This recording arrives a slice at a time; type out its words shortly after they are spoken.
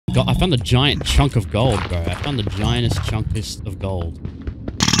I found a giant chunk of gold, bro. I found the giantest chunkest of gold.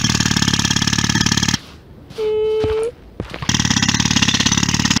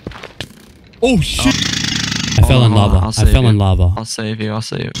 Oh shit! I fell in lava. I fell in lava. I'll save you. I'll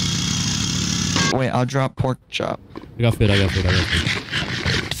save you. Wait, I'll drop pork chop. I got food. I got food. I got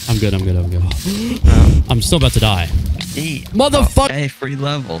food. I'm good. I'm good. I'm good. I'm still about to die. Eat. Motherfucker! Hey, free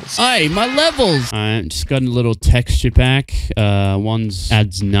levels. Hey, my levels! Alright, just got a little texture pack. One's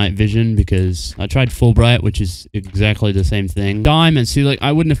adds night vision because I tried full bright, which is exactly the same thing. Diamond, see, like,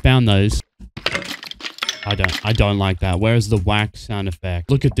 I wouldn't have found those. I don't like that. Where's the whack sound effect?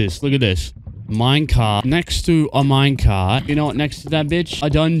 Look at this. Look at this. Minecart. Next to a minecart. You know what? Next to that bitch? A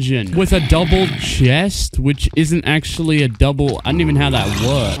dungeon. With a double chest, which isn't actually a double... I don't even know how that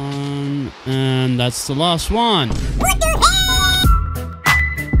works. And that's the last one. What the hell?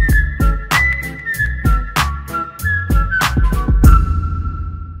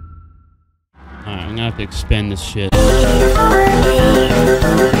 Alright, I'm gonna have to expand this shit.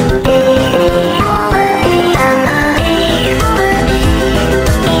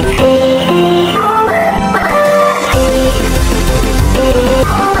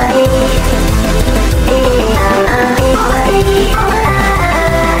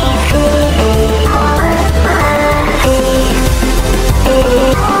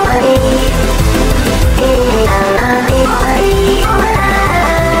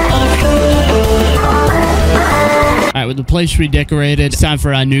 With the place redecorated, it's time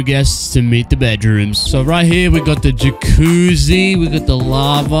for our new guests to meet the bedrooms. So right here, we got the jacuzzi, we got the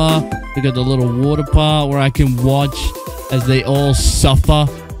lava, we got the little water part where I can watch as they all suffer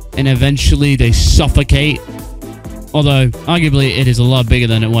and eventually they suffocate. Although, arguably, it is a lot bigger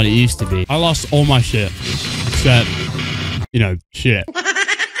than what it used to be. I lost all my shit. Except, you know, shit.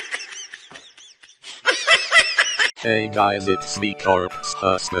 Hey guys, it's me, Corpse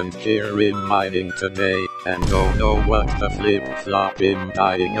Husband, here in mining today, and oh no, what the flip-flopping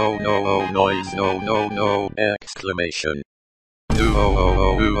dying, oh no, oh noise, no, no, no, exclamation.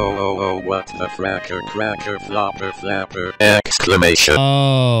 Oh, what the cracker, flopper, flapper, exclamation.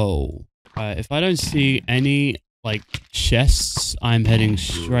 Oh. If I don't see any, like, chests, I'm heading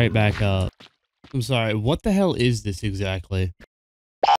straight back up. I'm sorry, what the hell is this exactly?